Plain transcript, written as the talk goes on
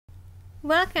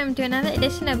Welcome to another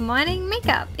edition of Morning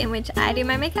Makeup, in which I do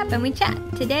my makeup and we chat.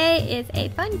 Today is a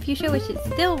fun fuchsia which is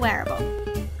still wearable.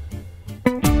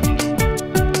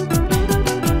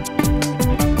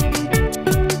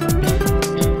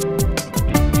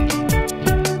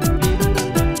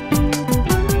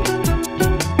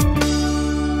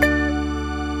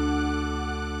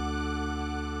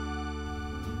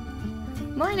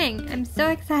 Morning! I'm so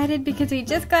excited because we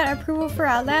just got approval for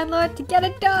our landlord to get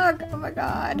a dog! Oh my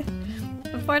god!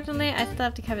 Unfortunately, I still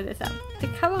have to cover this up. To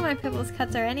cover my pimples,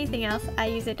 cuts, or anything else, I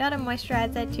use a dot of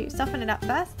moisturiser to soften it up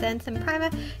first, then some primer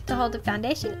to hold the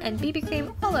foundation, and BB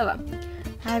cream all over.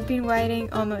 I've been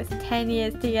waiting almost 10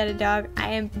 years to get a dog. I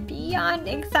am beyond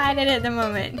excited at the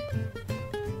moment.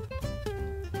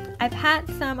 I pat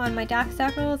some on my dark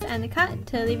circles and the cut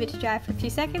to leave it to dry for a few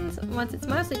seconds. Once it's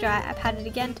mostly dry, I pat it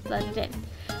again to blend it in.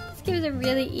 This gives a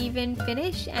really even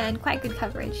finish and quite good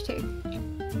coverage too.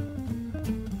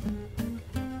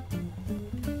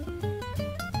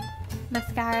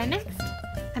 Mascara next.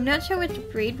 I'm not sure which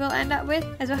breed we'll end up with,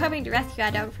 as we're hoping to rescue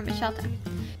our dog from a shelter.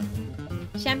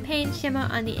 Champagne shimmer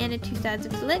on the inner two sides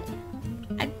of the lid.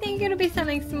 I think it'll be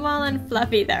something small and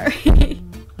fluffy though.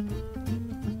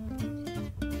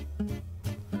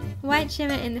 White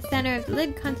shimmer in the center of the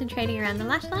lid, concentrating around the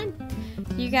lash line.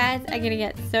 You guys are gonna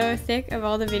get so sick of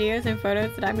all the videos and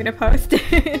photos that I'm gonna post.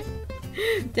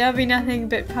 There'll be nothing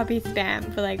but puppy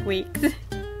spam for like weeks.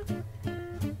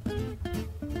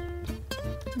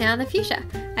 Now the fuchsia.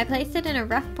 I placed it in a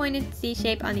rough pointed C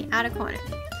shape on the outer corner.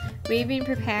 We've been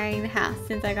preparing the house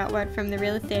since I got word from the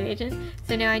real estate agent,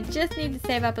 so now I just need to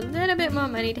save up a little bit more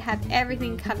money to have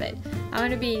everything covered. I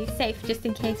want to be safe just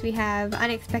in case we have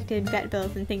unexpected vet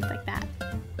bills and things like that.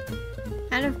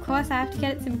 And of course I have to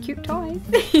get it some cute toys.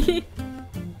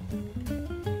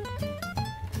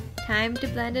 Time to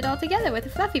blend it all together with a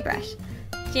fluffy brush.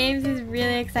 James is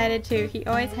really excited too. He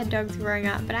always had dogs growing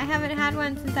up, but I haven't had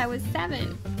one since I was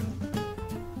 7.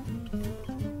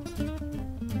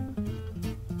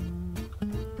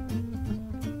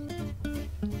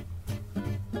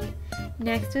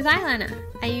 Next was eyeliner.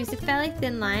 I used a fairly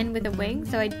thin line with a wing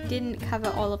so I didn't cover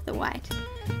all of the white.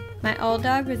 My old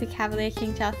dog was a Cavalier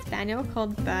King Charles Spaniel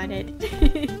called Bernard.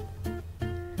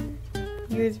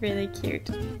 He was really cute.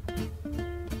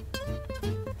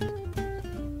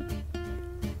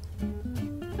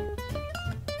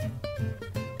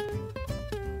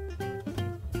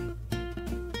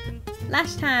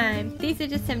 Lash time! These are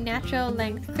just some natural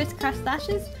length crisscross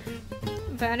lashes.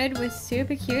 Bernard was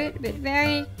super cute but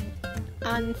very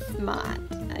unsmart,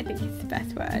 I think is the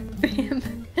best word for him.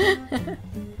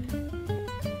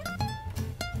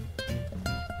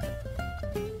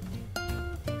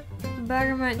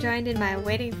 Bergamot joined in my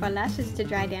waiting for lashes to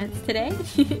dry dance today.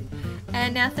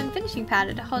 And now some finishing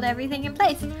powder to hold everything in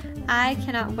place. I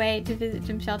cannot wait to visit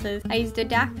some shelters. I used a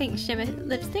dark pink shimmer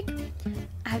lipstick.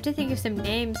 I have to think of some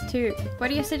names too.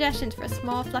 What are your suggestions for a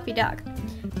small fluffy dog?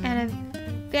 And a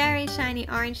very shiny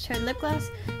orange toned lip gloss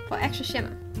for extra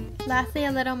shimmer. Lastly,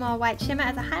 a little more white shimmer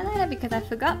as a highlighter because I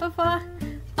forgot before.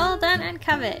 All done and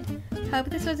covered. Hope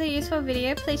this was a useful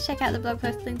video. Please check out the blog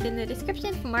post linked in the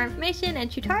description for more information and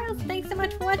tutorials. Thanks so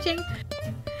much for watching.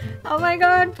 Oh my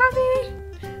god, puppy!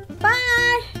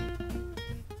 Bye!